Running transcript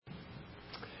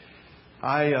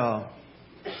I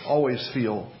always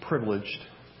feel privileged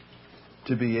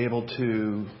to be able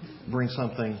to bring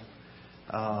something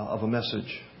of a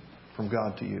message from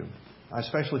God to you. I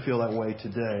especially feel that way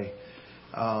today.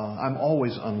 I'm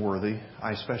always unworthy.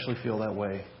 I especially feel that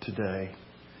way today.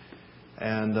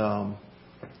 And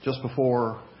just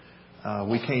before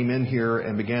we came in here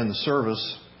and began the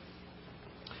service,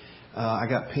 I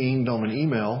got pinged on an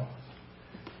email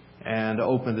and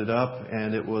opened it up,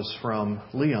 and it was from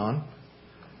Leon,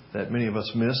 that many of us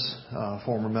miss,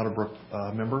 former Meadowbrook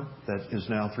member that is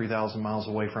now 3,000 miles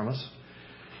away from us.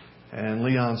 And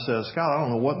Leon says, "Scott, I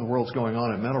don't know what in the world's going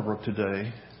on at Meadowbrook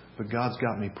today, but God's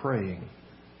got me praying."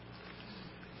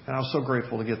 And I was so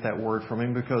grateful to get that word from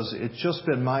him, because it's just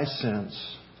been my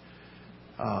sense.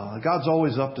 God's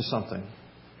always up to something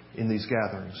in these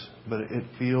gatherings, but it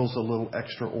feels a little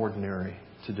extraordinary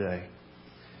today.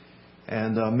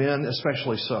 And men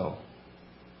especially so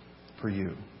for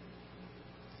you,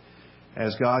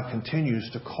 as God continues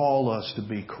to call us to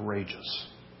be courageous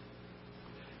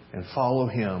and follow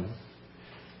Him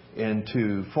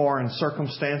into foreign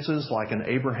circumstances like an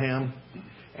Abraham,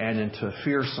 and into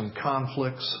fearsome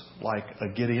conflicts like a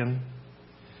Gideon,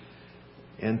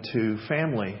 into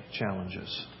family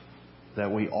challenges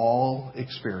that we all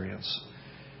experience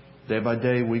day by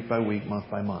day, week by week, month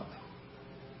by month.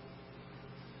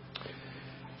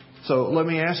 So let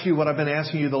me ask you what I've been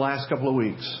asking you the last couple of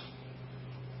weeks.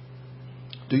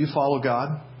 Do you follow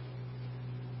God?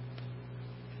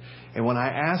 And when I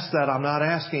ask that, I'm not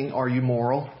asking, are you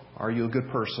moral? Are you a good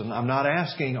person? I'm not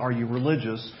asking, are you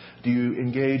religious? Do you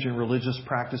engage in religious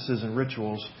practices and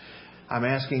rituals? I'm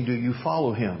asking, do you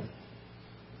follow Him?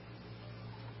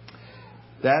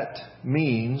 That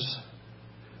means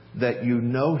that you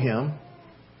know Him,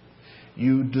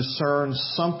 you discern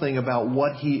something about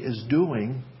what He is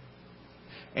doing,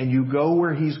 and you go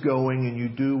where He's going and you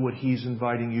do what He's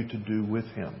inviting you to do with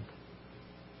Him.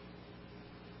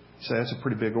 You say, that's a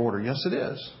pretty big order. Yes, it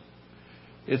is.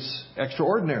 It's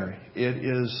extraordinary. It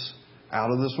is out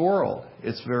of this world.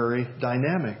 It's very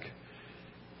dynamic.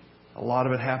 A lot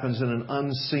of it happens in an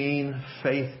unseen,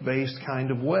 faith-based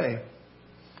kind of way.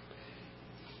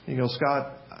 You go,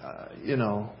 Scott,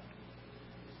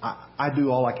 I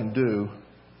do all I can do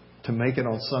to make it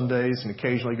on Sundays and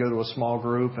occasionally go to a small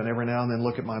group and every now and then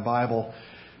look at my Bible.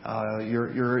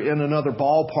 You're in another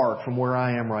ballpark from where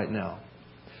I am right now.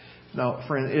 No,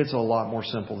 friend, it's a lot more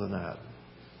simple than that.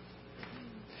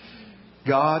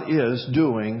 God is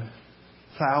doing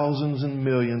thousands and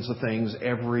millions of things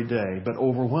every day, but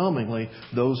overwhelmingly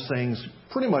those things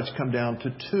pretty much come down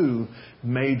to two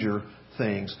major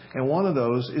things. And one of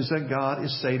those is that God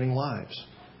is saving lives.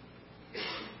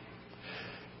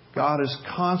 God is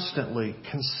constantly,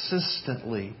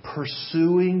 consistently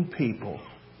pursuing people,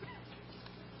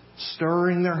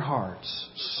 stirring their hearts,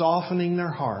 softening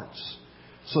their hearts,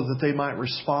 so that they might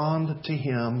respond to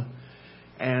Him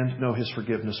and know His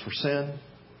forgiveness for sin,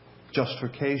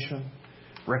 justification,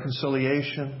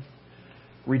 reconciliation,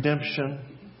 redemption.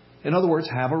 In other words,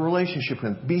 have a relationship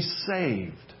with Him. Be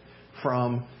saved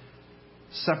from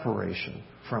separation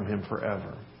from Him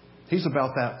forever. He's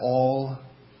about that all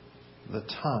the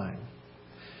time.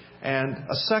 And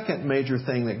a second major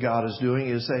thing that God is doing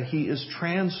is that He is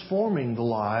transforming the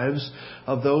lives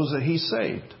of those that He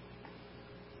saved.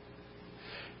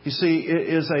 You see, it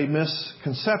is a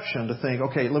misconception to think,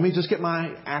 okay, let me just get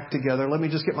my act together, let me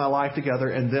just get my life together,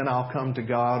 and then I'll come to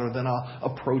God, or then I'll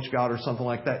approach God, or something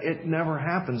like that. It never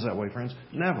happens that way, friends.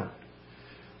 Never.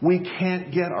 We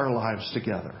can't get our lives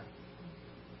together.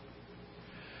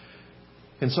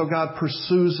 And so God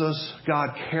pursues us,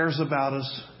 God cares about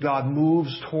us, God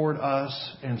moves toward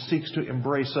us and seeks to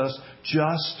embrace us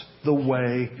just the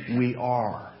way we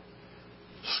are,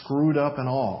 screwed up and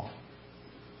all.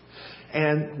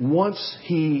 And once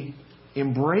He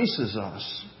embraces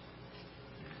us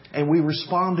and we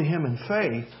respond to Him in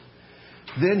faith,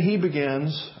 then He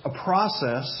begins a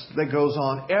process that goes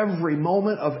on every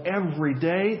moment of every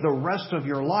day, the rest of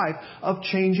your life, of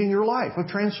changing your life, of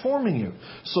transforming you,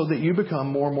 so that you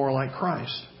become more and more like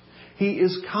Christ. He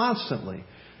is constantly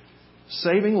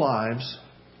saving lives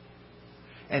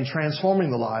and transforming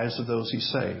the lives of those He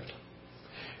saved.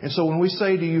 And so when we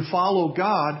say, do you follow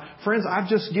God? Friends, I've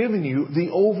just given you the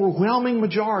overwhelming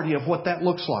majority of what that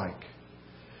looks like.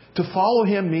 To follow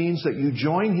Him means that you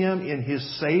join Him in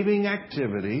His saving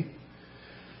activity.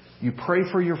 You pray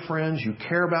for your friends. You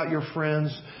care about your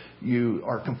friends. You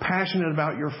are compassionate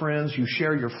about your friends. You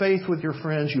share your faith with your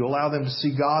friends. You allow them to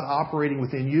see God operating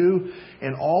within you.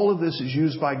 And all of this is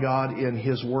used by God in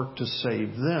His work to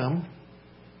save them.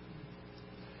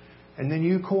 And then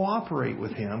you cooperate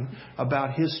with Him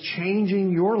about His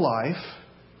changing your life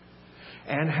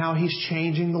and how He's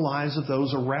changing the lives of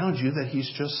those around you that He's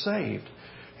just saved.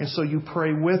 And so you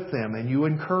pray with them and you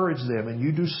encourage them and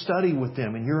you do study with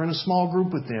them and you're in a small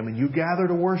group with them and you gather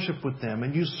to worship with them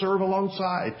and you serve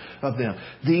alongside of them.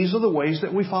 These are the ways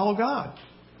that we follow God.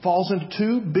 Falls into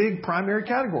two big primary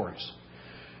categories.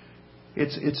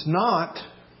 It's not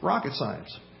rocket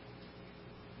science.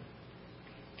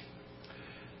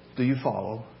 Do you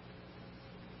follow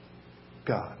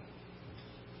God?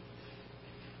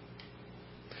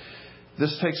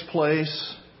 This takes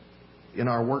place in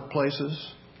our workplaces,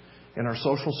 in our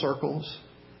social circles,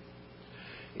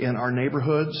 in our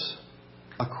neighborhoods,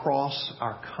 across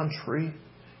our country,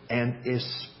 and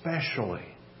especially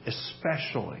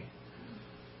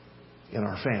in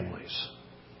our families.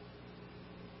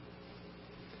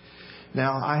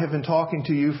 Now, I have been talking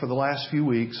to you for the last few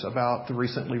weeks about the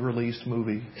recently released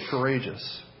movie,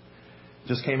 Courageous.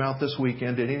 Just came out this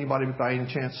weekend. Did anybody by any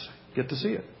chance get to see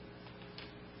it?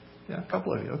 Yeah, a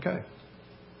couple of you. Okay.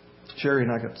 Sherry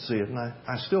and I got to see it, and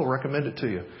I still recommend it to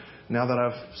you. Now that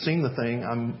I've seen the thing,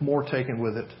 I'm more taken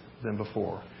with it than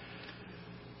before.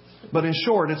 But in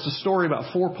short, it's a story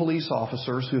about 4 police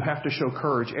officers who have to show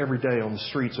courage every day on the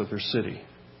streets of their city.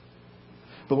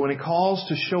 But when it calls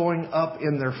to showing up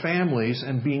in their families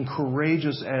and being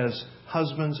courageous as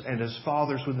husbands and as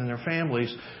fathers within their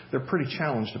families, they're pretty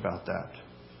challenged about that.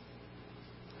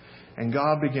 And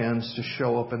God begins to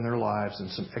show up in their lives in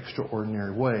some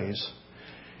extraordinary ways.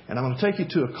 And I'm going to take you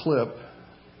to a clip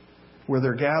where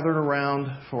they're gathered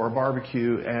around for a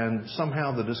barbecue, and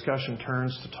somehow the discussion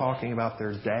turns to talking about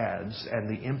their dads and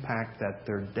the impact that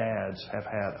their dads have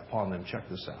had upon them. Check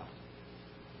this out.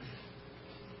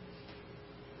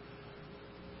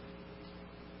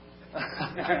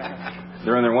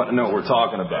 They're in there wanting to know what we're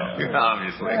talking about.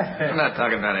 Obviously. I'm not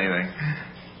talking about anything.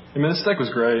 I mean, the steak was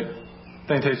great. I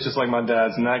think it tastes just like my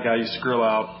dad's, and that guy used to grill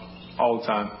out all the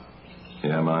time.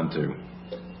 Yeah, mine too.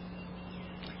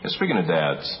 Yeah, speaking of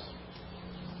dads,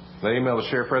 that email to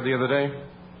Sheriff Fred the other day,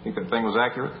 think that thing was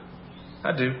accurate?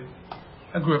 I do.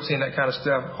 I grew up seeing that kind of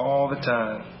stuff all the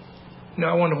time. You know,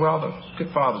 I wonder where all the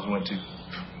good fathers went to.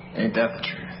 Ain't that the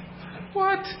truth?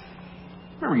 What?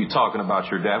 Remember you talking about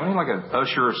your dad? Wasn't he like an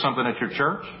usher or something at your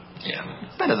church? Yeah,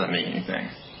 that doesn't mean anything.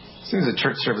 As soon as the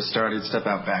church service started, he'd step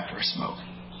out back for a smoke.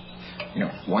 You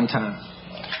know, one time,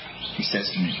 he says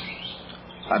to me,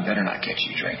 "I better not catch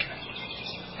you drinking."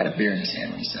 Had a beer in his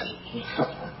hand when he said it.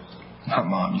 My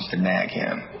mom used to nag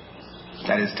him.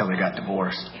 That is till they got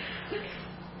divorced.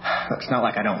 It's not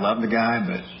like I don't love the guy,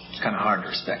 but it's kind of hard to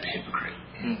respect a hypocrite.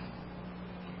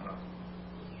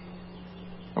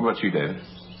 How about you, David?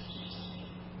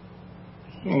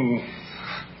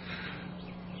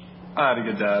 I had a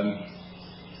good dad,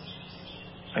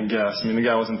 I guess. I mean, the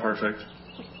guy wasn't perfect.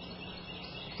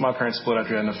 My parents split after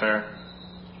he had an affair.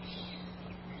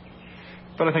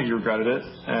 But I think he regretted it,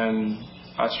 and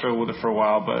I struggled with it for a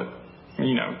while, but,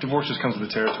 you know, divorce just comes with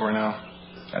the territory now.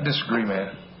 I disagree,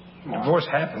 man. Divorce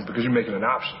happens because you're making an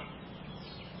option.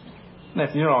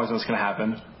 Nathan, you don't always know what's going to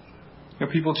happen. You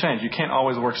know, people change. You can't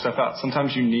always work stuff out.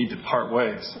 Sometimes you need to part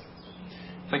ways.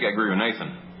 I think I agree with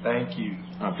Nathan. Thank you.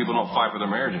 People don't fight for their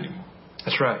marriage anymore.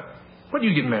 That's right. When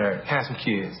you get married, have some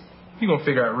kids, you're going to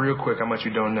figure out real quick how much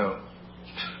you don't know.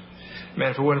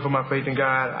 Man, if it wasn't for my faith in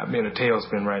God, I'd be in a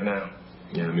tailspin right now.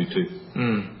 Yeah, me too.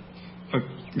 Look,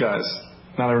 guys,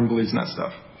 not everyone believes in that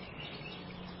stuff.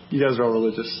 You guys are all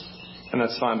religious, and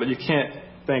that's fine, but you can't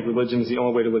think religion is the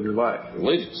only way to live your life.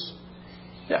 Religious?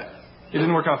 Yeah. It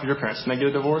didn't work out for your parents. Didn't they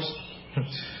get a divorce?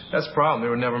 That's the problem. They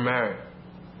were never married.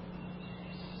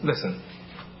 Listen,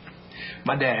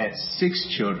 my dad had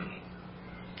 6 children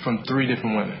from 3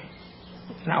 different women,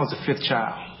 and I was the 5th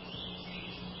child.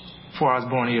 Before I was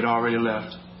born, he had already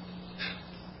left.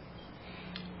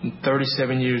 I'm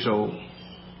 37 years old,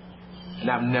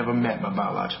 and I've never met my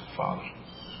biological father.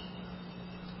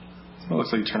 Well,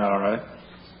 looks like you turned out all right.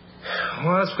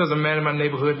 Well, that's because a man in my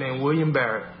neighborhood named William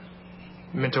Barrett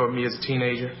mentored me as a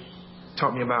teenager,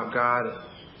 taught me about God. And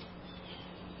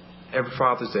every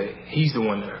Father's Day, he's the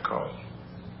one that I call.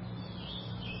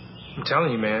 I'm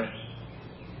telling you, man,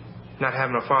 not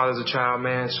having a father as a child,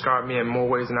 man, scarred me in more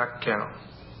ways than I can count.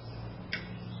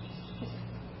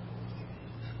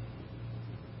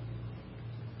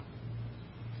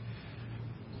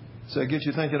 So it gets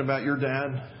you thinking about your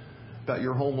dad, about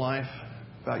your home life,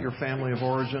 about your family of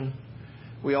origin.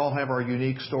 We all have our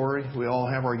unique story. We all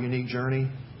have our unique journey.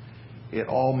 It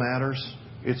all matters.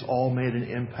 It's all made an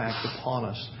impact upon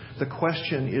us. The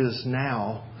question is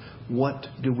now, what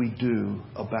do we do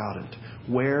about it?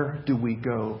 Where do we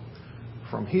go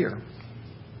from here?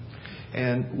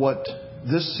 And what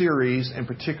this series, and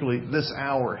particularly this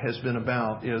hour, has been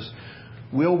about is,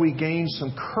 will we gain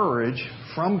some courage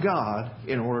from God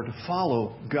in order to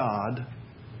follow God,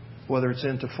 whether it's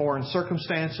into foreign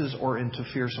circumstances or into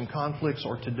fearsome conflicts,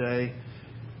 or today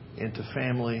into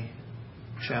family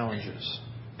challenges.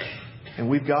 And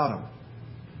we've got them.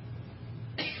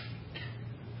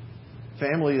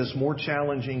 Family is more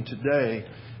challenging today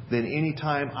than any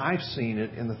time I've seen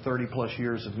it in the 30 plus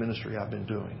years of ministry I've been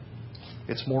doing.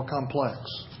 It's more complex.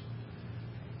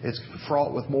 It's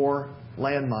fraught with more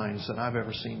landmines than I've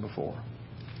ever seen before.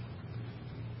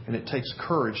 And it takes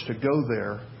courage to go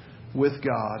there with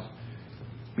God,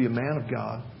 be a man of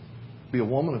God, be a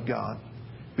woman of God,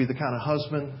 be the kind of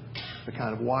husband, the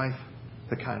kind of wife,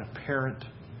 the kind of parent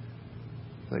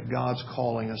that God's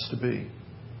calling us to be.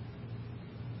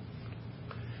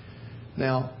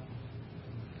 Now,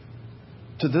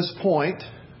 to this point,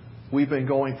 we've been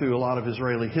going through a lot of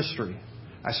Israeli history.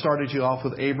 I started you off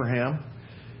with Abraham.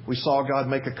 We saw God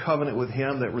make a covenant with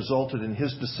him that resulted in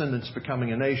his descendants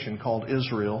becoming a nation called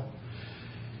Israel.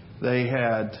 They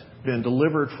had been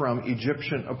delivered from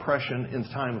Egyptian oppression in the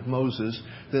time of Moses.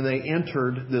 Then they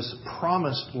entered this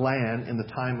promised land in the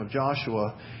time of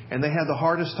Joshua, and they had the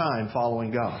hardest time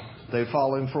following God. They'd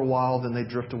follow Him for a while, then they'd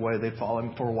drift away. They'd follow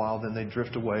Him for a while, then they'd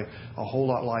drift away, a whole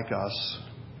lot like us.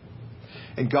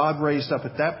 And God raised up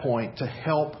at that point to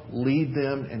help lead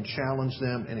them and challenge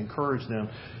them and encourage them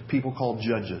people called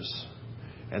judges.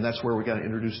 And that's where we got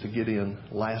introduced to Gideon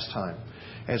last time.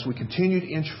 As we continue to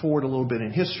inch forward a little bit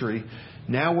in history,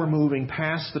 now we're moving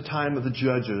past the time of the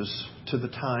judges to the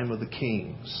time of the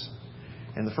kings.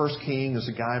 And the first king is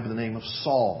a guy by the name of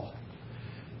Saul.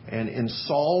 And in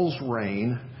Saul's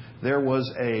reign, there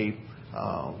was a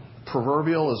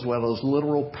proverbial as well as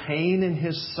literal pain in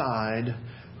his side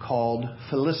called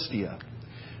Philistia.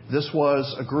 This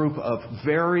was a group of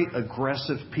very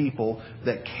aggressive people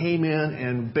that came in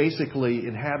and basically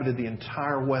inhabited the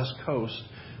entire west coast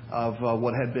of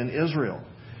what had been Israel.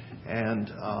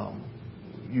 And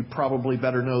you probably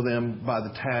better know them by the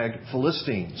tag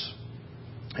Philistines.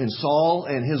 And Saul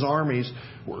and his armies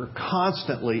were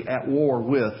constantly at war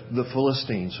with the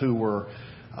Philistines, who were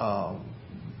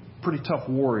pretty tough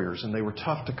warriors, and they were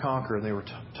tough to conquer, and they were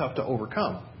tough to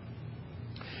overcome.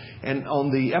 And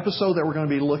on the episode that we're going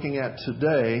to be looking at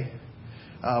today,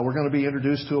 we're going to be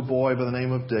introduced to a boy by the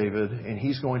name of David, and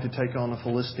he's going to take on a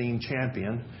Philistine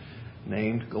champion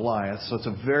named Goliath. So it's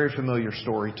a very familiar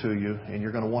story to you, and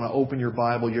you're going to want to open your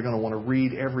Bible. You're going to want to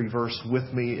read every verse with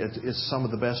me. It's some of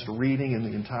the best reading in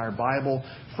the entire Bible.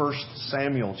 1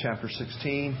 Samuel chapter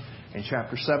 16 and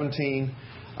chapter 17.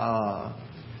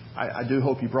 I do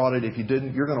hope you brought it. If you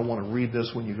didn't, you're going to want to read this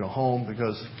when you go home,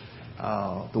 because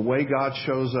the way God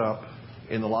shows up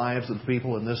in the lives of the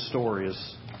people in this story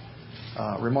is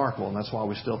remarkable, and that's why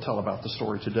we still tell about the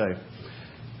story today.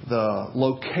 The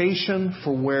location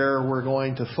for where we're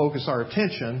going to focus our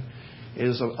attention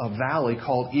is a valley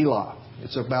called Elah.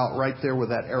 It's about right there where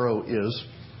that arrow is.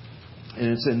 And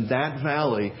it's in that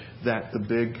valley that the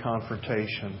big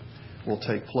confrontation will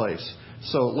take place.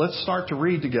 So let's start to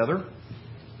read together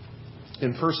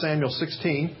in 1 Samuel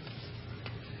 16.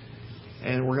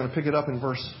 And we're going to pick it up in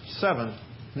verse 7.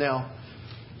 Now,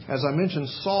 as I mentioned,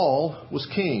 Saul was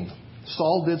king.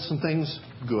 Saul did some things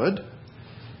good.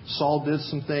 Saul did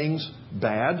some things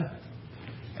bad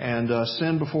and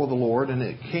sinned before the Lord. And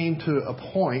it came to a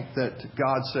point that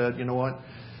God said, you know what?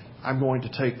 I'm going to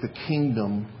take the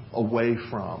kingdom away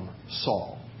from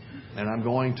Saul. And I'm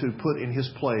going to put in his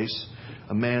place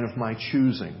a man of my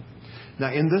choosing.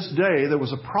 Now, in this day, there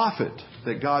was a prophet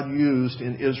that God used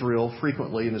in Israel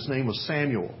frequently, and his name was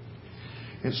Samuel.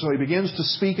 And so he begins to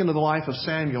speak into the life of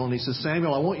Samuel, and he says,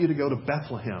 Samuel, I want you to go to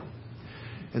Bethlehem.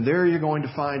 And there you're going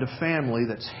to find a family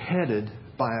that's headed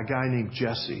by a guy named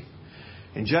Jesse.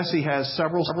 And Jesse has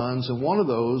several sons, and one of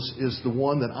those is the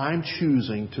one that I'm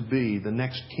choosing to be the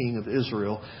next king of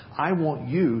Israel. I want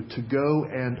you to go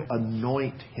and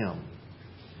anoint him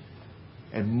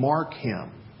and mark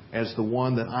him as the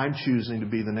one that I'm choosing to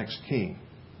be the next king.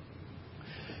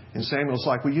 And Samuel's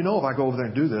like, well, you know, if I go over there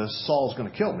and do this, Saul's going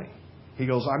to kill me. He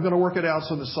goes, I'm going to work it out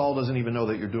so that Saul doesn't even know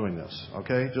that you're doing this.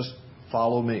 Okay? Just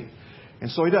follow me. And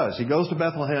so he does. He goes to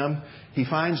Bethlehem. He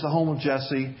finds the home of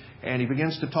Jesse, and he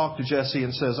begins to talk to Jesse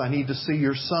and says, I need to see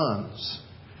your sons.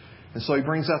 And so he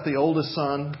brings out the oldest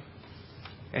son,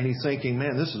 and he's thinking,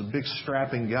 man, this is a big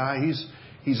strapping guy.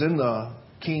 He's in the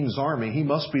king's army. He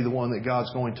must be the one that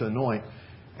God's going to anoint.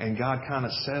 And God kind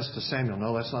of says to Samuel,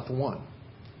 no, that's not the one.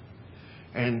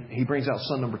 And he brings out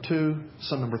son number 2,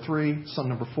 son number 3, son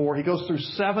number 4. He goes through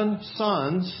 7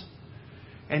 sons.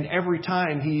 And every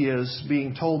time he is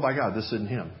being told by God, this isn't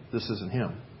him. This isn't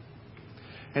him.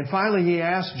 And finally he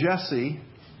asked Jesse,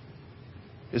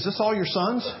 is this all your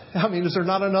sons? I mean, is there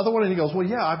not another one? And he goes, well,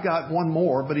 yeah, I've got one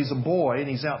more, but he's a boy and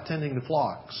he's out tending the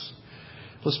flocks.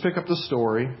 Let's pick up the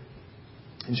story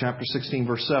in chapter 16,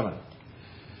 verse 7.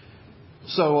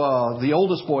 So the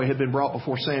oldest boy had been brought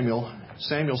before Samuel.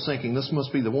 Samuel's thinking, this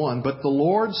must be the one. But the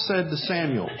Lord said to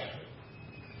Samuel,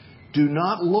 do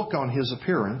not look on his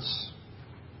appearance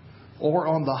or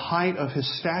on the height of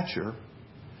his stature,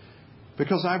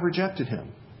 because I've rejected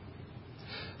him.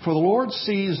 For the Lord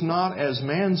sees not as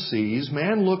man sees.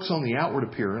 Man looks on the outward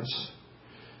appearance,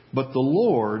 but the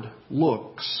Lord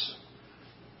looks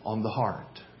on the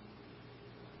heart.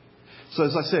 So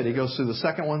as I said, he goes through the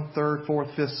second one, third, fourth,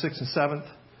 fifth, sixth, and seventh.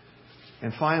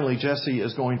 And finally, Jesse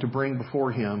is going to bring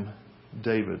before him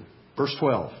David. Verse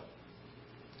 12.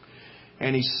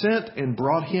 And he sent and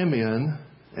brought him in,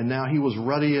 and now he was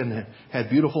ruddy and had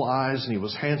beautiful eyes, and he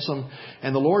was handsome.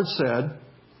 And the Lord said,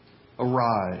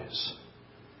 arise,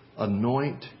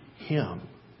 anoint him,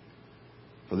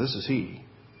 for this is he.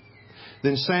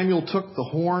 Then Samuel took the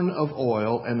horn of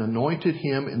oil and anointed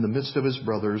him in the midst of his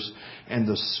brothers, and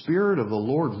the Spirit of the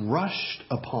Lord rushed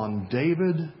upon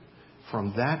David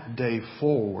from that day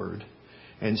forward.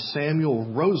 And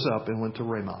Samuel rose up and went to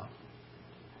Ramah.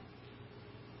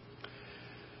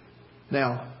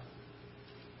 Now,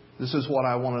 this is what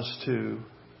I want us to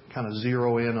kind of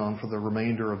zero in on for the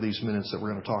remainder of these minutes that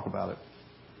we're going to talk about it.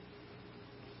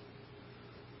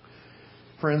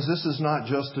 Friends, this is not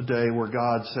just a day where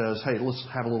God says, hey, let's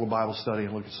have a little Bible study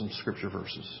and look at some scripture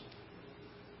verses.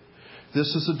 This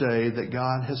is a day that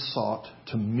God has sought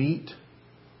to meet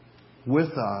with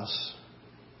us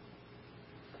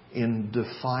in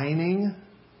defining,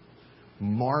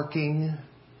 marking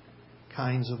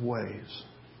kinds of ways.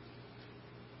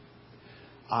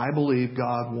 I believe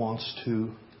God wants to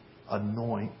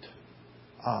anoint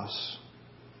us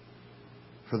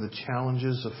for the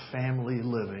challenges of family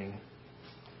living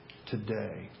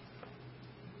today.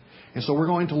 And so we're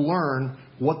going to learn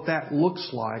what that looks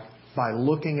like by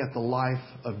looking at the life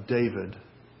of David.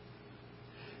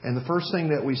 And the first thing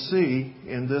that we see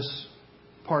in this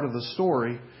part of the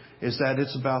story is that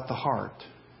it's about the heart.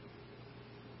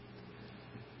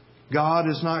 God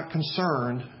is not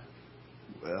concerned,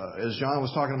 as John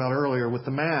was talking about earlier, with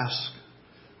the mask,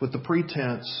 with the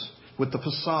pretense, with the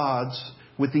facades,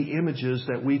 with the images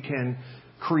that we can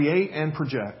create and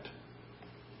project.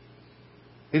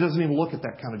 He doesn't even look at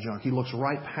that kind of junk. He looks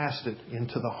right past it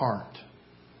into the heart.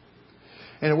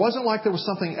 And it wasn't like there was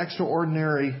something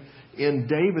extraordinary in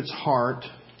David's heart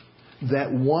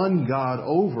that won God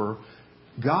over.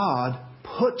 God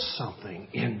put something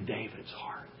in David's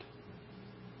heart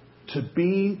to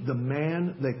be the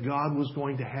man that God was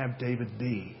going to have David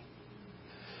be.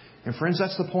 And friends,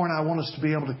 that's the point I want us to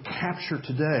be able to capture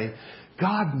today.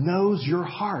 God knows your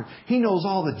heart. He knows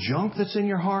all the junk that's in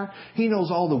your heart. He knows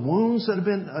all the wounds that have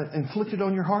been inflicted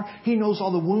on your heart. He knows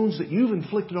all the wounds that you've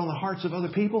inflicted on the hearts of other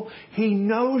people. He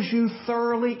knows you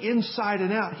thoroughly inside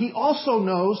and out. He also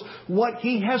knows what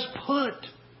He has put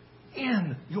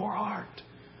in your heart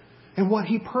and what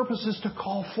He purposes to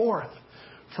call forth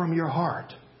from your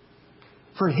heart.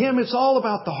 For Him, it's all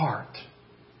about the heart.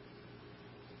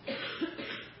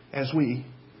 As we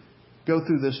go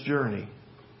through this journey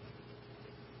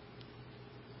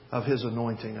of His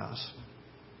anointing us.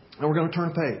 And we're going to turn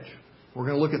a page. We're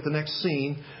going to look at the next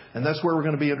scene, and that's where we're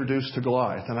going to be introduced to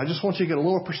Goliath. And I just want you to get a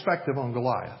little perspective on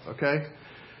Goliath, okay?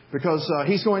 Because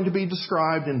he's going to be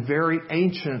described in very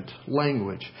ancient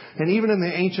language. And even in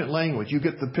the ancient language, you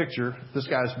get the picture, this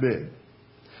guy's big.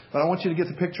 But I want you to get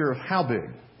the picture of how big.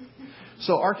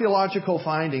 So archaeological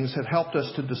findings have helped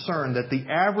us to discern that the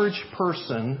average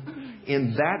person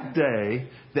in that day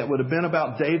that would have been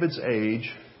about David's age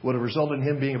would have resulted in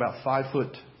him being about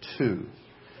 5'2".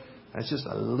 That's just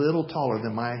a little taller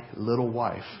than my little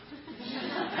wife.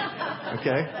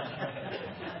 Okay?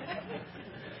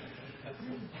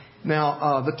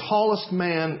 Now, the tallest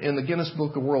man in the Guinness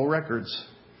Book of World Records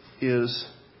is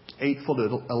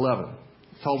 8'11".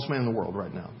 Tallest man in the world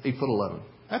right now, 8'11".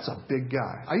 That's a big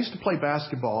guy. I used to play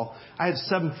basketball. I had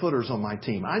 7-footers on my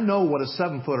team. I know what a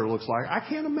 7-footer looks like. I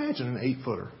can't imagine an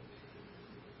 8-footer.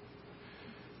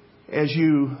 As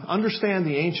you understand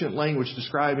the ancient language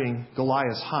describing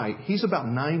Goliath's height, he's about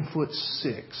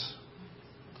 9'6".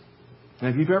 And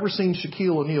if you've ever seen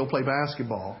Shaquille O'Neal play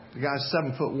basketball, the guy's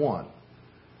 7'1".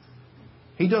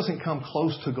 He doesn't come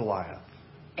close to Goliath.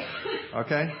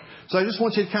 Okay? So I just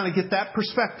want you to kind of get that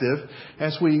perspective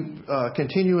as we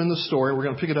continue in the story. We're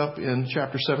going to pick it up in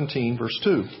chapter 17, verse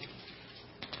 2.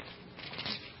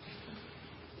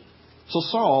 So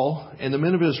Saul and the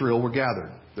men of Israel were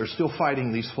gathered. They're still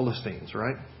fighting these Philistines,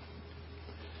 right?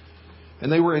 And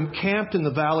they were encamped in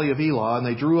the valley of Elah, and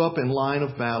they drew up in line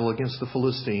of battle against the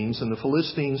Philistines. And the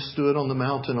Philistines stood on the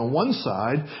mountain on one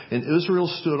side, and Israel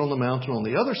stood on the mountain on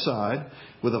the other side,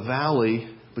 with a valley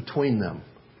between them.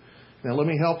 Now let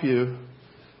me help you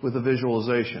with a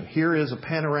visualization. Here is a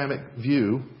panoramic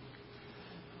view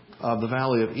of the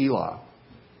valley of Elah.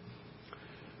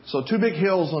 So two big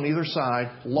hills on either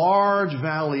side, large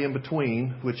valley in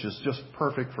between, which is just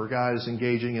perfect for guys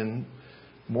engaging in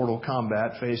mortal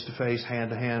combat, face to face,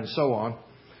 hand to hand, and so on.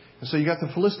 And so you got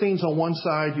the Philistines on one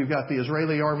side, you've got the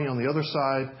Israeli army on the other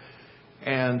side,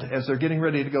 and as they're getting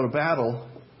ready to go to battle,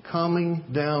 coming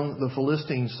down the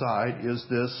Philistine side is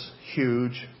this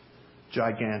huge,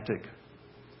 gigantic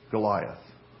Goliath.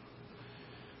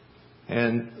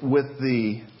 And with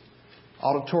the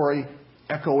auditory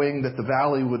echoing that the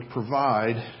valley would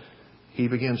provide, he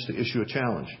begins to issue a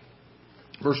challenge.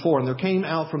 Verse 4, and there came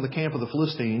out from the camp of the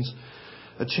Philistines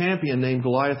a champion named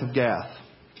Goliath of Gath,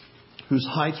 whose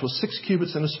height was 6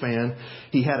 cubits in a span.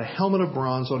 He had a helmet of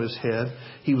bronze on his head.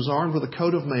 He was armed with a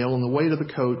coat of mail, and the weight of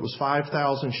the coat was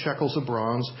 5,000 shekels of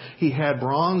bronze. He had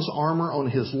bronze armor on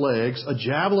his legs, a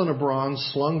javelin of bronze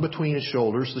slung between his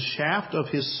shoulders. The shaft of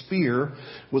his spear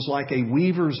was like a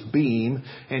weaver's beam,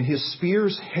 and his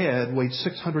spear's head weighed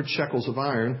 600 shekels of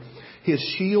iron. His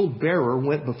shield bearer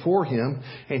went before him,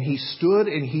 and he stood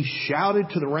and he shouted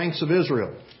to the ranks of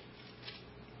Israel,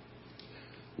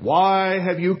 why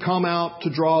have you come out to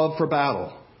draw for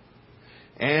battle?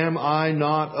 Am I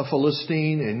not a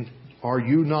Philistine, and are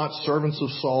you not servants of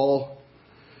Saul?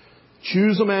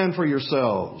 Choose a man for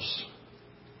yourselves.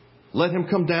 Let him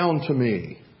come down to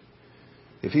me.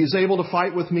 If he is able to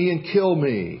fight with me and kill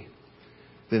me,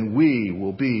 then we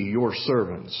will be your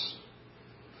servants.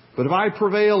 But if I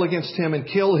prevail against him and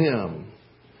kill him,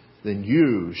 then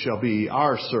you shall be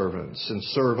our servants and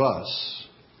serve us.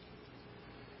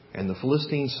 And the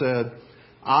Philistines said,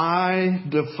 I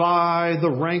defy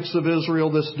the ranks of Israel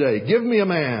this day. Give me a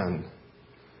man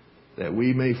that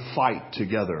we may fight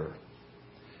together.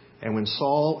 And when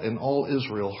Saul and all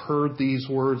Israel heard these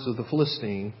words of the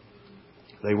Philistine,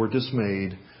 they were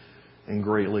dismayed and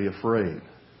greatly afraid.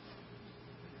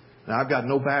 Now, I've got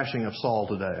no bashing of Saul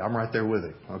today. I'm right there with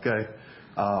him, okay?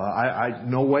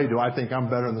 No way do I think I'm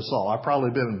better than Saul. I've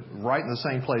probably been right in the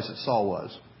same place that Saul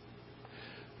was.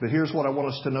 But here's what I want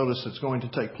us to notice that's going to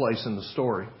take place in the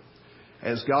story.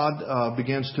 As God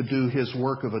begins to do His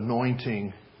work of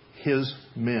anointing His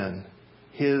men,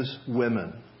 His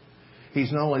women,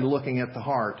 He's not only looking at the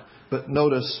heart, but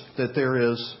notice that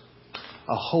there is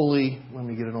a holy, let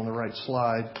me get it on the right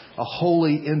slide, a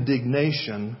holy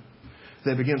indignation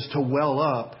that begins to well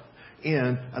up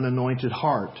in an anointed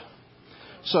heart.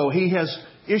 So He has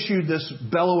issued this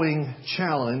bellowing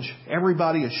challenge.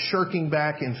 Everybody is shirking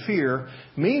back in fear.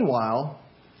 Meanwhile,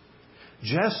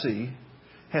 Jesse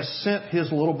has sent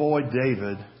his little boy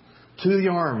David to the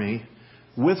army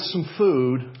with some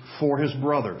food for his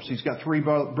brothers. He's got 3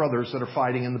 brothers that are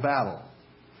fighting in the battle.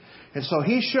 And so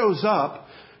he shows up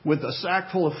with a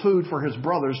sack full of food for his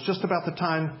brothers just about the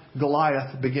time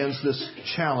Goliath begins this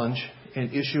challenge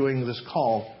and issuing this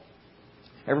call.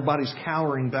 Everybody's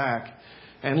cowering back.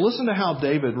 And listen to how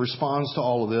David responds to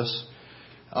all of this,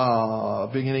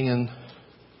 beginning in,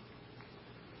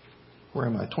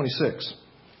 26.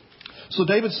 So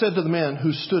David said to the men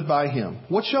who stood by him,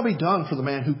 what shall be done for the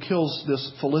man who kills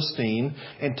this Philistine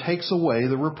and takes away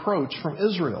the reproach from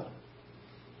Israel?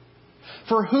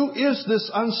 For who is this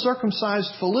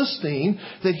uncircumcised Philistine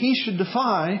that he should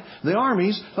defy the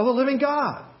armies of the living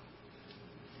God?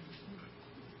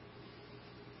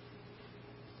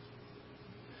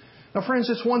 Now, friends,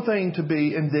 it's one thing to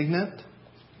be indignant.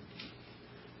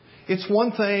 It's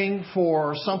one thing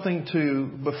for something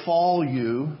to befall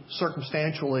you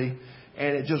circumstantially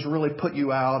and it just really put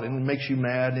you out and makes you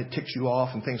mad and it ticks you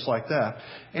off and things like that.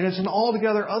 And it's an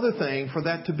altogether other thing for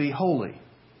that to be holy.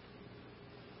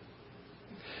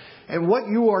 And what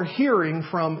you are hearing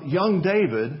from young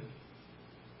David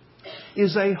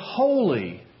is a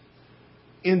holy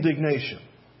indignation.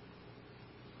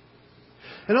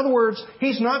 In other words,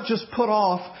 he's not just put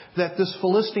off that this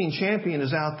Philistine champion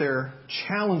is out there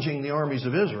challenging the armies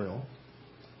of Israel.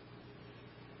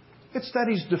 It's that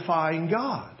he's defying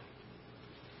God.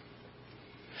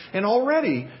 And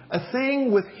already a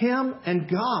thing with him and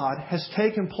God has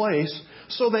taken place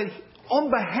so that on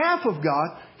behalf of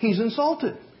God, he's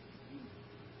insulted.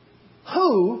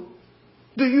 Who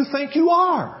do you think you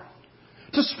are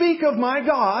to speak of my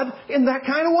God in that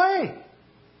kind of way?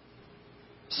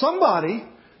 Somebody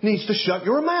needs to shut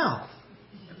your mouth,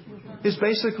 is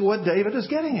basically what David is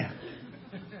getting at.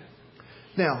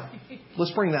 Now,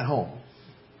 let's bring that home.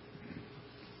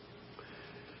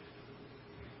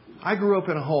 I grew up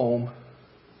in a home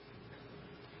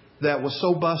that was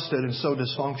so busted and so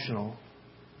dysfunctional.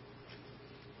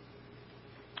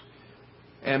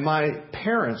 And my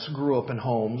parents grew up in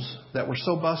homes that were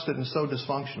so busted and so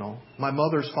dysfunctional. My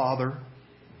mother's father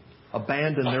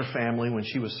abandoned their family when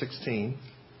she was 16.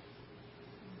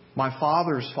 My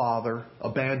father's father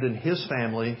abandoned his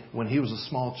family when he was a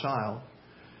small child.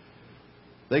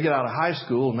 They get out of high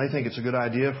school and they think it's a good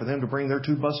idea for them to bring their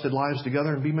two busted lives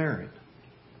together and be married.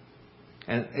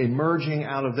 And emerging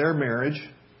out of their marriage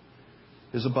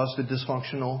is a busted,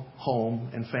 dysfunctional home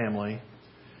and family.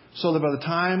 So that by the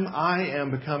time I am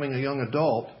becoming a young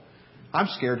adult, I'm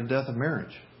scared to death of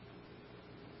marriage.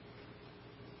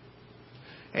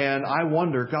 And I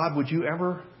wonder, God, would you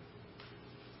ever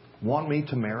want me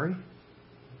to marry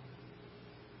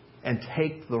and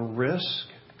take the risk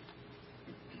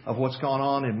of what's gone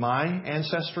on in my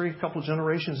ancestry, a couple of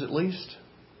generations at least?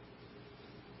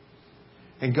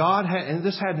 And and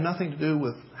this had nothing to do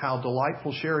with how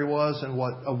delightful Sherry was and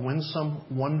what a winsome,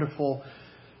 wonderful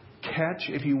catch,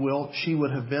 if you will, she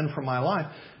would have been for my life.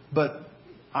 But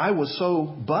I was so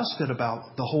busted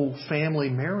about the whole family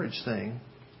marriage thing.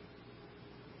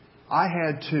 I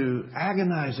had to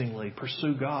agonizingly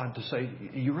pursue God to say,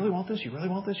 you really want this? You really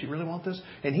want this? You really want this?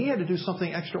 And He had to do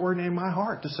something extraordinary in my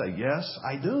heart to say, yes,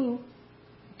 I do.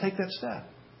 Take that step.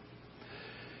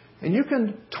 And you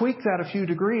can tweak that a few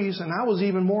degrees, and I was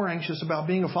even more anxious about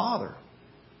being a father.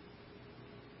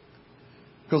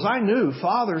 Because I knew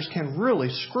fathers can really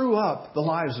screw up the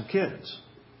lives of kids.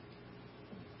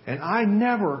 And I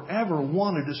never, ever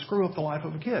wanted to screw up the life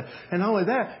of a kid. And not only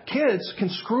that, kids can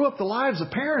screw up the lives of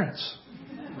parents.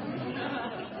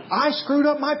 I screwed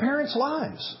up my parents'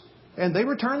 lives. And they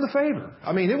returned the favor.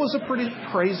 I mean, it was a pretty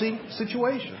crazy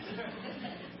situation.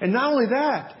 And not only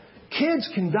that, kids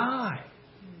can die.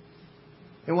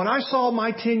 And when I saw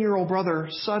my 10-year-old brother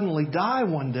suddenly die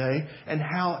one day and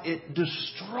how it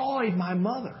destroyed my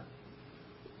mother,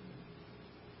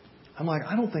 I'm like,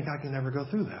 I don't think I can ever go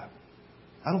through that.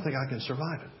 I don't think I can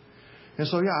survive it. And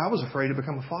so, I was afraid to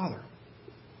become a father.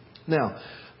 Now,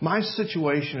 my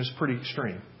situation is pretty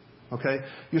extreme. Okay?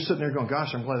 You're sitting there going, gosh,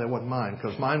 I'm glad that wasn't mine,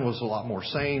 because mine was a lot more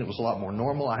sane. It was a lot more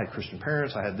normal. I had Christian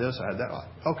parents. I had this. I had that.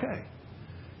 Okay.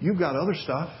 You've got other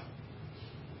stuff.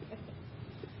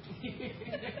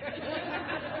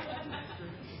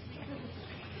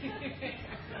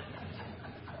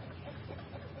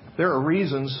 There are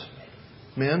reasons,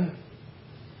 men,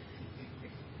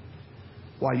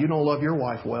 why you don't love your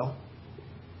wife well.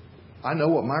 I know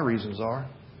what my reasons are.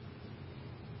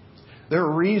 There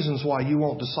are reasons why you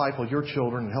won't disciple your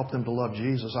children and help them to love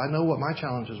Jesus. I know what my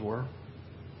challenges were.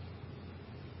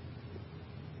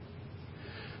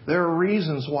 There are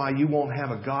reasons why you won't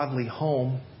have a godly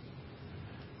home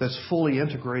that's fully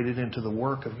integrated into the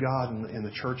work of God and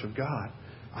the church of God.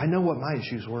 I know what my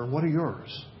issues were. What are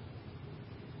yours?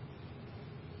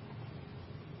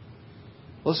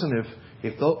 Listen,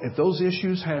 if those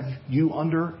issues have you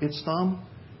under its thumb,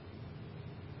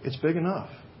 it's big enough.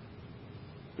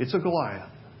 It's a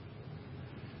Goliath.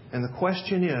 And the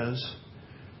question is,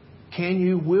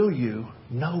 will you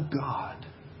know God?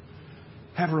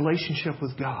 Have a relationship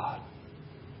with God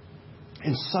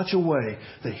in such a way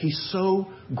that He so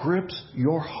grips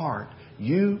your heart,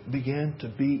 you begin to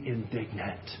be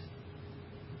indignant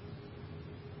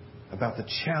about the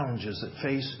challenges that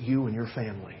face you and your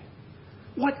family.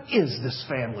 What is this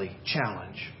family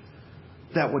challenge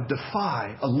that would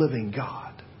defy a living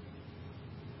God?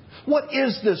 What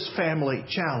is this family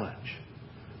challenge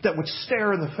that would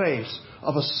stare in the face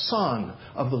of a son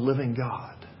of the living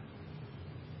God?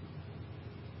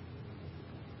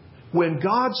 When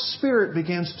God's Spirit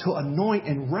begins to anoint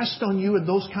and rest on you in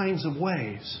those kinds of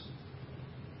ways,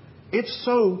 it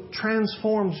so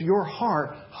transforms your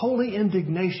heart, holy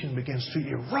indignation begins to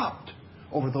erupt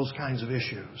over those kinds of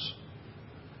issues.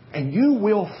 And you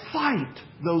will fight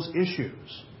those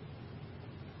issues.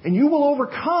 And you will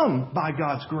overcome, by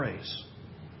God's grace,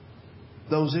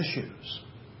 those issues.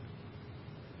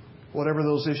 Whatever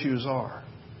those issues are.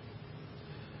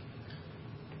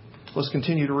 Let's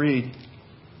continue to read.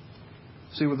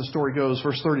 See where the story goes.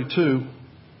 Verse 32.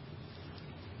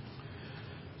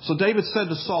 So David said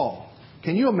to Saul,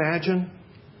 can you imagine?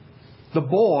 The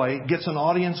boy gets an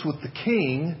audience with the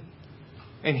king,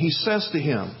 and he says to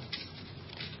him,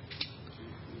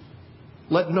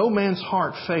 let no man's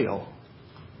heart fail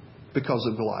because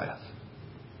of Goliath.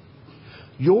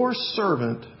 Your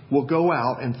servant will go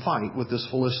out and fight with this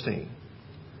Philistine.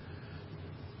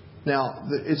 Now,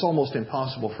 it's almost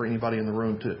impossible for anybody in the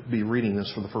room to be reading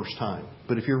this for the first time.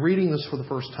 But if you're reading this for the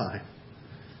first time,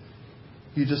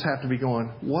 you just have to be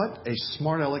going, what a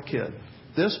smart aleck kid.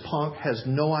 This punk has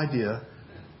no idea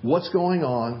what's going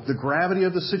on, the gravity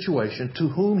of the situation, to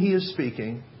whom he is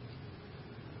speaking.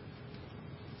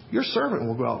 Your servant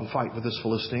will go out and fight with this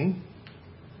Philistine.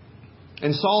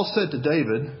 And Saul said to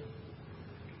David,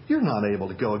 you're not able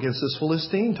to go against this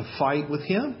Philistine to fight with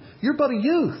him. You're but a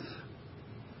youth.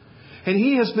 And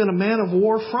he has been a man of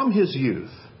war from his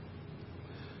youth.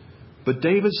 But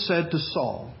David said to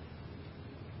Saul,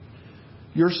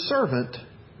 your servant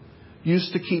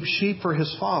used to keep sheep for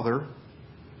his father,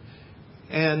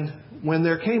 and when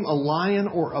there came a lion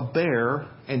or a bear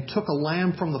and took a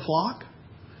lamb from the flock,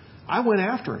 I went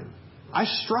after him. I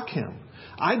struck him.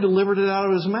 I delivered it out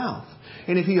of his mouth.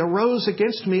 And if he arose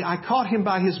against me, I caught him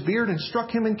by his beard and struck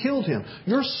him and killed him.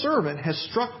 Your servant has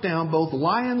struck down both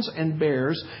lions and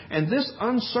bears, and this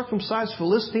uncircumcised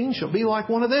Philistine shall be like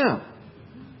one of them.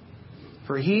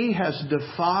 For he has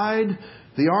defied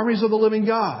the armies of the living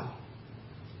God.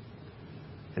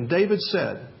 And David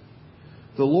said,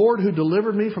 the Lord who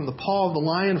delivered me from the paw of the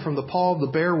lion, from the paw of the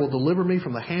bear, will deliver me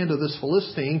from the hand of this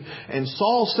Philistine. And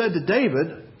Saul said to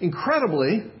David,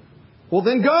 incredibly, well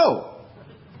then go,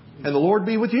 and the Lord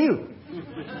be with you.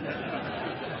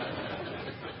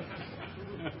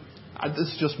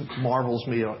 This just marvels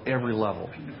me at every level.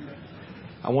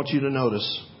 I want you to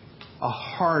notice a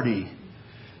hardy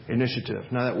initiative.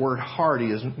 Now that word hardy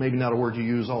is maybe not a word you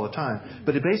use all the time,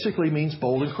 but it basically means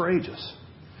bold and courageous.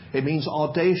 It means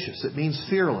audacious. It means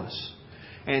fearless.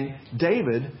 And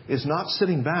David is not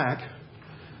sitting back,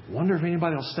 wonder if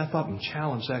anybody will step up and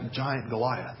challenge that giant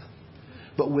Goliath.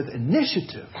 But with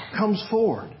initiative comes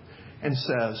forward and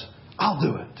says, I'll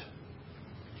do it.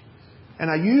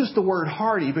 And I use the word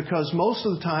hardy because most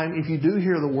of the time, if you do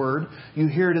hear the word, you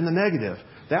hear it in the negative.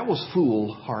 That was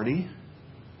foolhardy.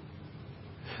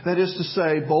 That is to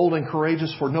say, bold and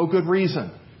courageous for no good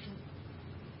reason.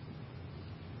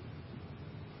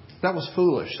 That was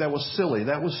foolish. That was silly.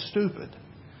 That was stupid.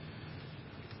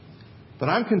 But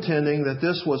I'm contending that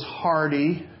this was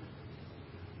hardy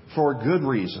for a good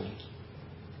reason.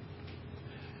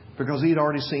 Because he'd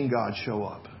already seen God show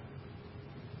up.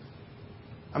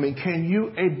 I mean, can you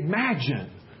imagine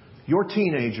your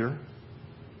teenager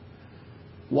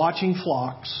watching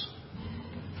flocks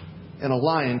and a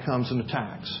lion comes and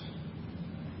attacks?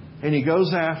 And he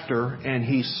goes after and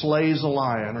he slays a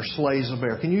lion or slays a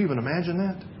bear. Can you even imagine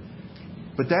that?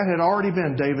 But that had already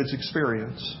been David's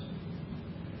experience.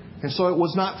 And so it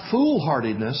was not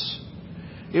foolhardiness.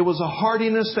 It was a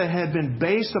hardiness that had been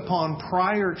based upon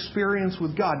prior experience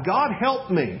with God. God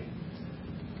helped me.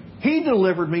 He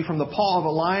delivered me from the paw of a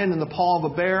lion and the paw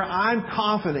of a bear. I'm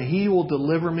confident He will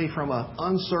deliver me from an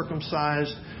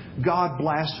uncircumcised,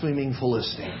 God-blaspheming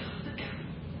Philistine.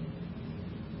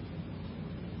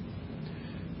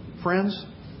 Friends,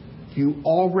 you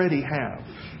already have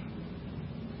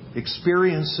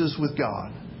experiences with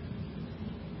God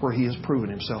where He has proven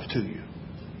Himself to you.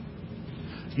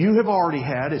 You have already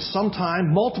had, at some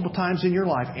time, multiple times in your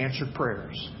life, answered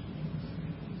prayers.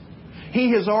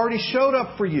 He has already showed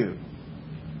up for you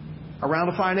around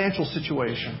a financial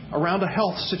situation, around a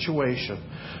health situation,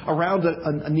 around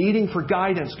a needing for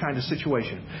guidance kind of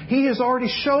situation. He has already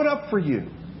showed up for you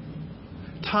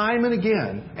time and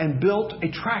again and built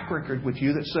a track record with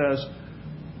you that says,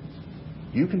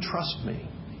 you can trust me.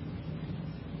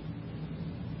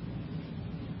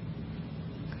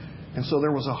 And so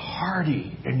there was a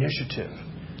hearty initiative.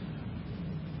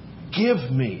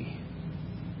 Give me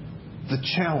the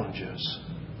challenges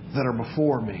that are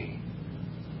before me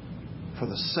for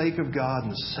the sake of God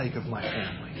and the sake of my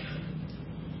family.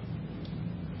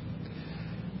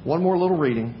 One more little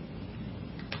reading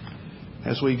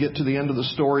as we get to the end of the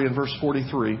story in verse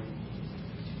 43.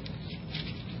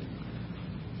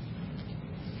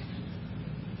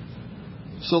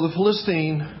 So the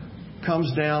Philistine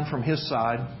comes down from his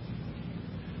side.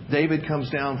 David comes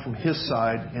down from his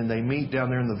side, and they meet down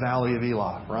there in the valley of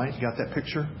Elah, right? You got that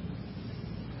picture?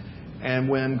 And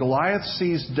when Goliath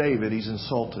sees David, he's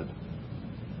insulted.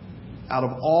 Out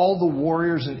of all the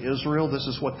warriors in Israel, this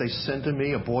is what they sent to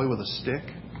me, a boy with a stick.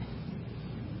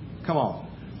 Come on.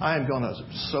 I am going to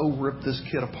so rip this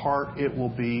kid apart, it will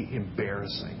be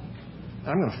embarrassing. And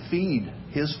I'm going to feed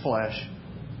his flesh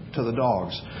to the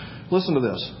dogs. Listen to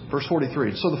this, verse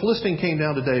 43. So the Philistine came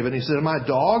down to David and he said, am I a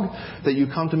dog that you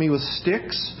come to me with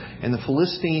sticks? And the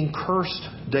Philistine cursed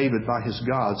David by his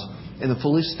gods. And the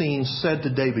Philistine said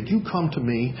to David, you come to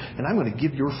me and I'm going to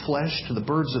give your flesh to the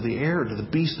birds of the air, to the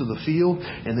beasts of the field.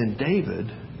 And then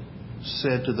David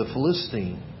said to the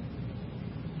Philistine,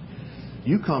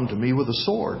 You come to me with a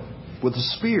sword, with a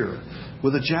spear,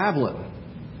 with a javelin.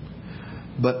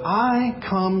 But I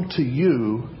come to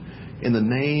you in the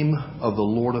name of the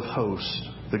Lord of hosts,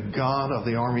 the God of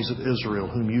the armies of Israel,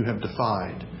 whom you have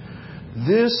defied.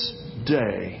 This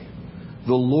day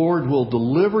the Lord will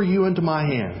deliver you into my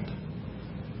hand,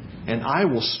 and I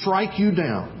will strike you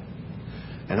down,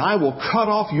 and I will cut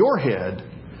off your head,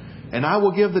 and I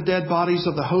will give the dead bodies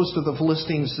of the host of the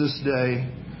Philistines this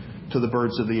day to the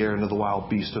birds of the air and to the wild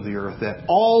beasts of the earth, that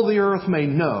all the earth may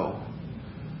know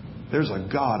there's a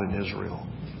God in Israel,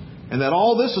 and that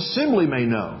all this assembly may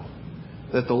know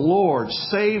that the Lord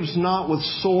saves not with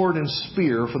sword and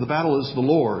spear, for the battle is the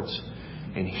Lord's,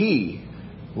 and He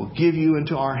will give you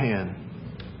into our hand.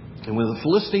 And when the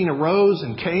Philistine arose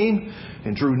and came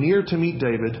and drew near to meet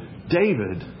David,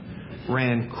 David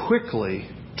ran quickly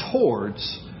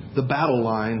towards the battle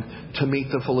line to meet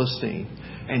the Philistine.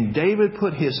 And David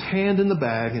put his hand in the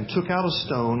bag and took out a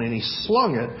stone, and he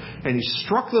slung it, and he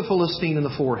struck the Philistine in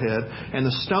the forehead, and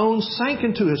the stone sank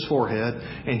into his forehead,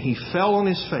 and he fell on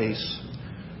his face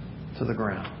to the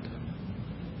ground.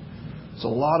 It's a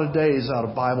lot of days out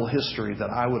of Bible history that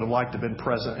I would have liked to have been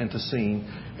present and to seen,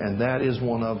 and that is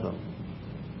one of them.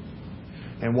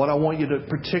 And what I want you to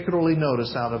particularly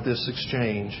notice out of this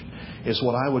exchange is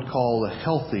what I would call a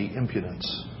healthy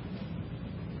impudence.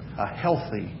 A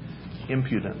healthy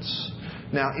impudence.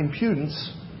 Now, impudence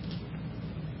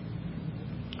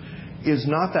is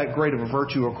not that great of a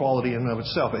virtue or quality in and of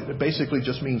itself. It basically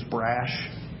just means brash,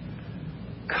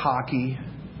 cocky,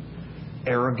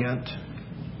 arrogant,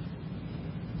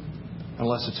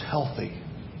 unless it's healthy.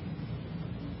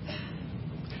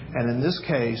 And in this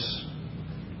case,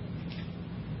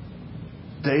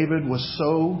 David was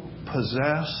so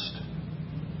possessed,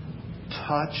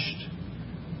 touched,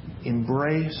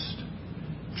 embraced,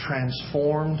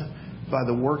 transformed by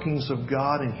the workings of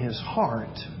God in his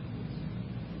heart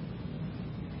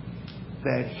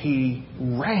that he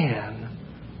ran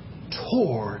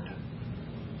toward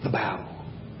the battle.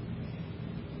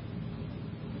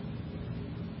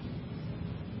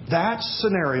 That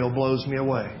scenario blows me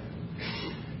away.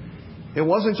 It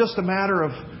wasn't just a matter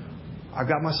of, I've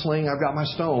got my sling, I've got my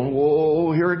stone,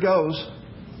 whoa, here it goes.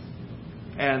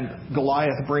 And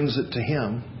Goliath brings it to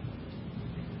him.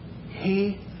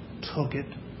 He took it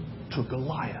to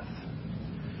Goliath.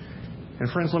 And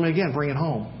friends, let me again bring it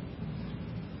home.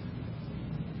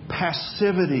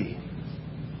 Passivity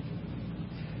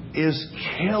is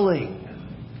killing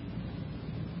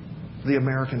the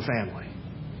American family.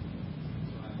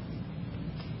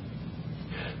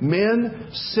 Men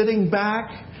sitting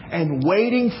back and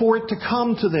waiting for it to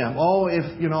come to them. Oh,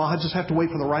 I just have to wait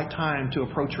for the right time to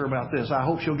approach her about this. I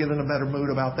hope she'll get in a better mood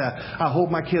about that. I hope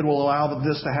my kid will allow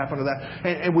this to happen to that.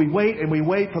 And we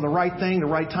wait for the right thing, the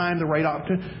right time, the right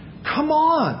opportunity. Come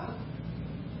on.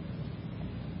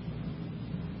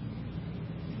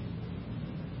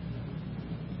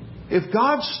 If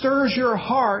God stirs your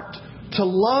heart to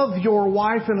love your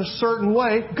wife in a certain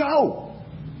way, go.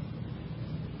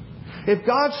 If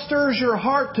God stirs your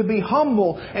heart to be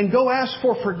humble and go ask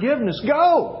for forgiveness,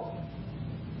 go.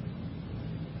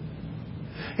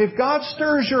 If God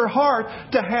stirs your heart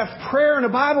to have prayer and a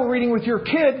Bible reading with your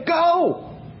kid,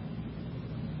 go.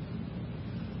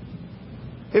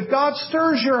 If God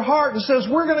stirs your heart and says,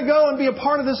 we're going to go and be a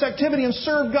part of this activity and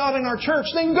serve God in our church,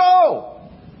 then go.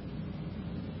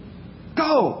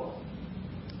 Go.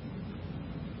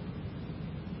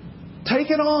 Take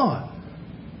it on.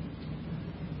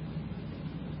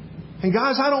 And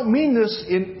guys, I don't mean this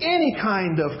in any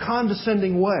kind of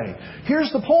condescending way.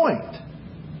 Here's the point.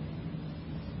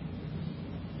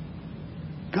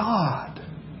 God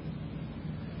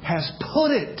has put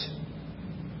it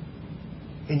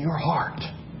in your heart.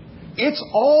 It's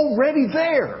already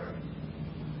there.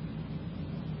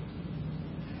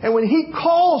 And when He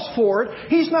calls for it,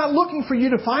 He's not looking for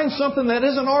you to find something that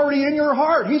isn't already in your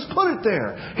heart. He's put it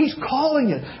there. He's calling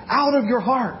it out of your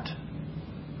heart.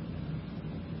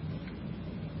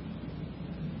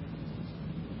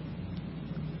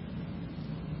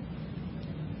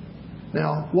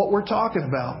 Now, what we're talking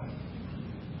about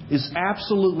is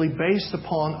absolutely based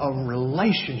upon a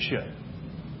relationship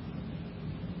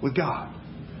with God.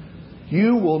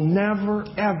 You will never,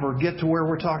 ever get to where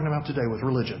we're talking about today with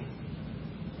religion.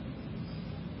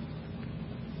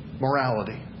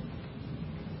 Morality.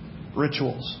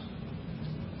 Rituals.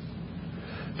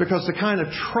 Because the kind of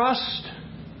trust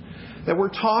that we're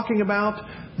talking about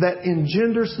that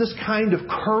engenders this kind of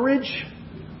courage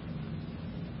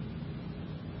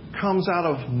comes out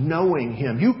of knowing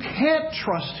Him. You can't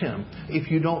trust Him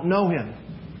if you don't know Him.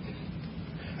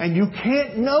 And you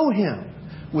can't know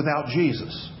Him without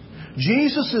Jesus.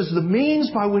 Jesus is the means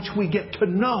by which we get to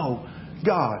know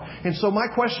God. And so my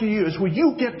question to you is, will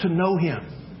you get to know Him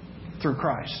through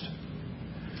Christ?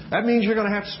 That means you're going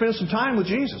to have to spend some time with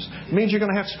Jesus. It means you're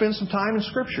going to have to spend some time in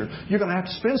Scripture. You're going to have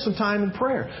to spend some time in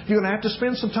prayer. You're going to have to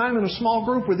spend some time in a small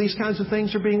group where these kinds of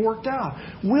things are being worked out.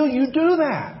 Will you do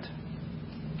that?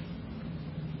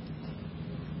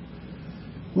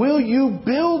 Will you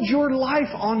build your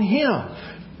life on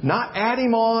Him? Not add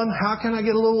Him on. How can I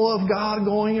get a little of God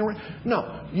going?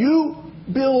 No. You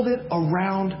build it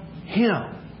around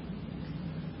Him.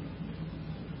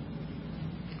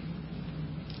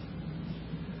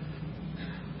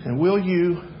 And will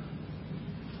you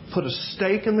put a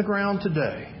stake in the ground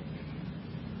today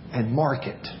and mark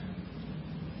it?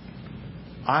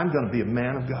 I'm going to be a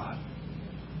man of God.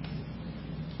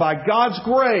 By God's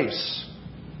grace,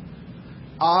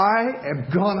 I am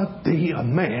going to be a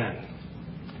man,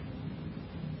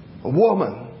 a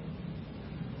woman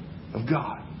of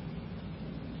God.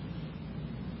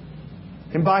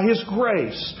 And by His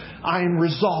grace, I am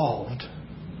resolved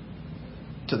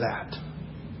to that.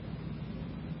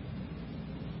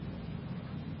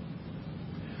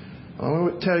 I'm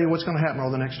going to tell you what's going to happen over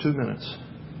the next 2 minutes.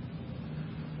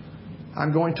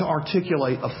 I'm going to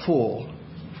articulate a full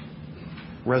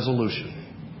resolution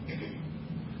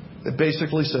that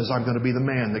basically says I'm going to be the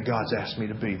man that God's asked me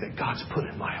to be, that God's put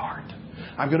in my heart.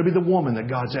 I'm going to be the woman that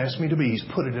God's asked me to be. He's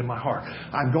put it in my heart.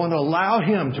 I'm going to allow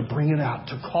Him to bring it out,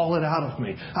 to call it out of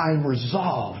me. I am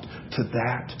resolved to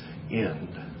that end.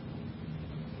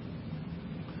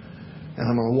 And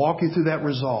I'm going to walk you through that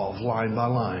resolve line by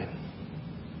line.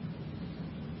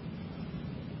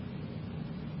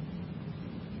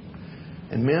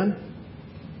 And men,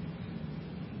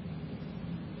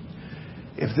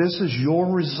 if this is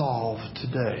your resolve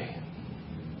today,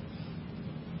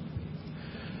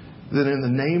 then in the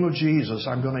name of Jesus,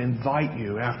 I'm going to invite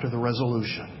you after the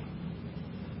resolution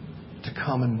to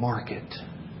come and mark it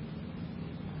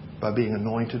by being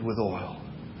anointed with oil.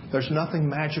 There's nothing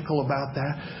magical about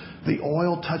that. The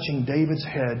oil touching David's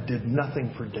head did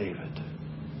nothing for David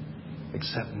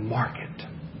except mark it.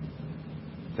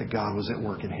 That God was at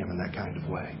work in him in that kind of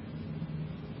way.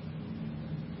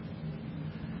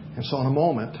 And so in a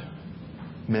moment,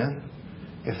 men,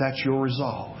 if that's your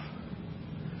resolve,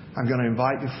 I'm going to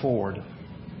invite you forward,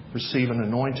 receive an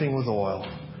anointing with oil,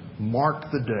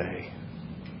 mark the day,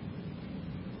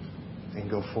 and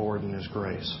go forward in His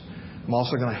grace. I'm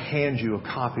also going to hand you a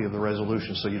copy of the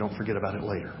resolution so you don't forget about it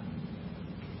later.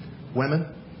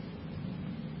 Women,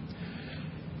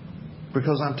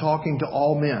 because I'm talking to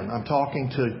all men. I'm talking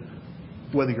to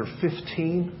whether you're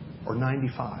 15 or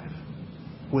 95.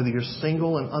 Whether you're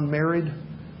single and unmarried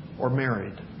or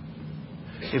married.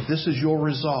 If this is your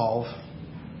resolve,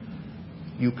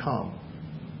 you come.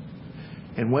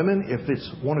 And women, if it's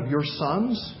one of your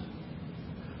sons,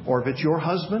 or if it's your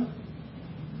husband,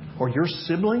 or your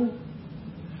sibling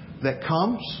that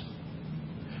comes,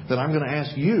 then I'm going to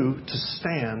ask you to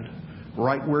stand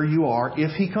right where you are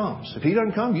if he comes. If he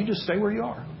doesn't come, you just stay where you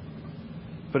are.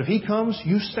 But if he comes,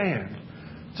 you stand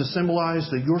to symbolize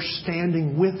that you're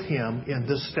standing with him in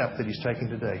this step that he's taking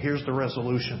today. Here's the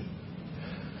resolution.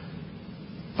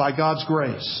 By God's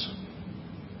grace,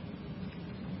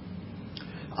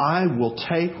 I will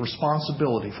take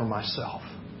responsibility for myself.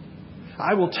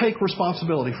 I will take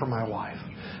responsibility for my wife.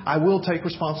 I will take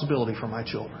responsibility for my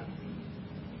children.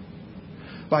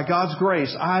 By God's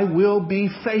grace, I will be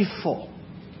faithful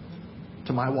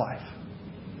to my wife.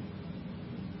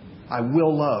 I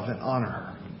will love and honor her.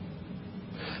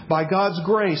 By God's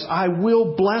grace, I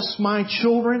will bless my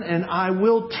children and I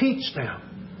will teach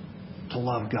them to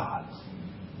love God.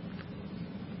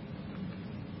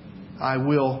 I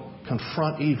will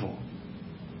confront evil,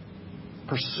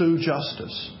 pursue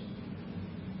justice,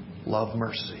 love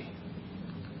mercy.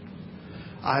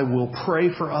 I will pray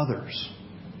for others,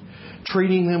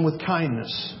 treating them with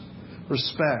kindness,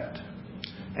 respect,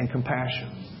 and compassion.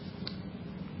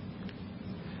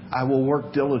 I will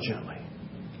work diligently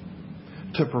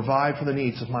to provide for the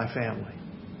needs of my family.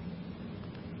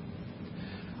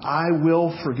 I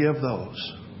will forgive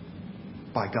those,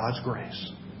 by God's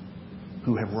grace,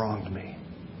 who have wronged me.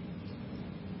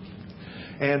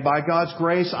 And by God's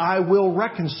grace, I will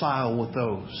reconcile with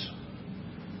those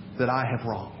that I have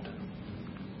wronged.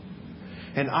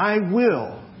 And I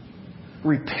will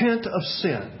repent of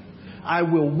sin. I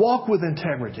will walk with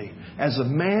integrity as a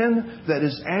man that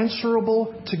is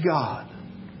answerable to God.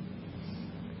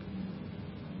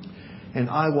 And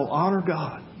I will honor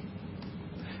God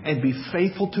and be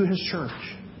faithful to His church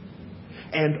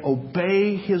and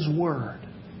obey His word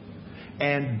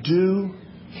and do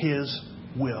His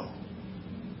will.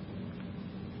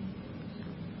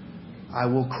 I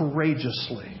will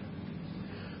courageously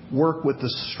work with the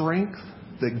strength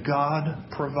that God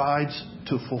provides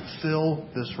to fulfill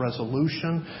this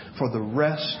resolution for the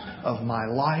rest of my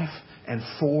life and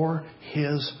for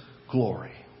His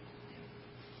glory.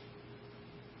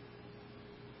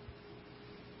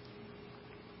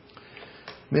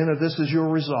 Men, if this is your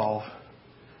resolve,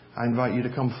 I invite you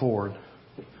to come forward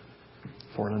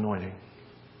for an anointing.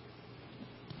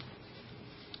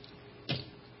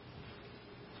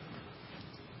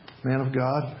 Man of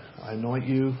God, I anoint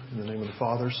you in the name of the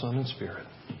Father, Son, and Spirit.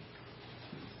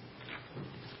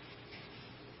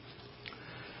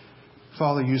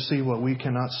 Father, you see what we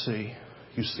cannot see.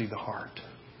 You see the heart.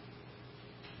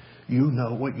 You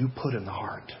know what you put in the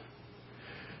heart.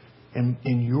 And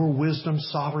in your wisdom,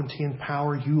 sovereignty, and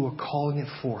power, you are calling it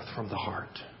forth from the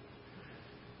heart.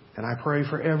 And I pray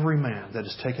for every man that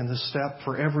has taken this step,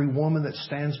 for every woman that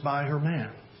stands by her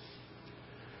man,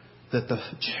 that the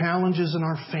challenges in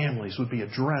our families would be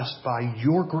addressed by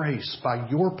your grace, by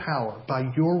your power,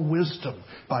 by your wisdom,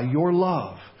 by your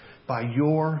love, by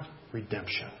your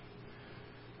redemption.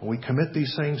 And we commit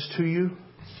these things to you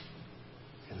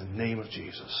in the name of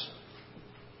Jesus.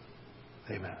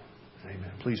 Amen.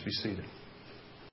 Amen. Please be seated.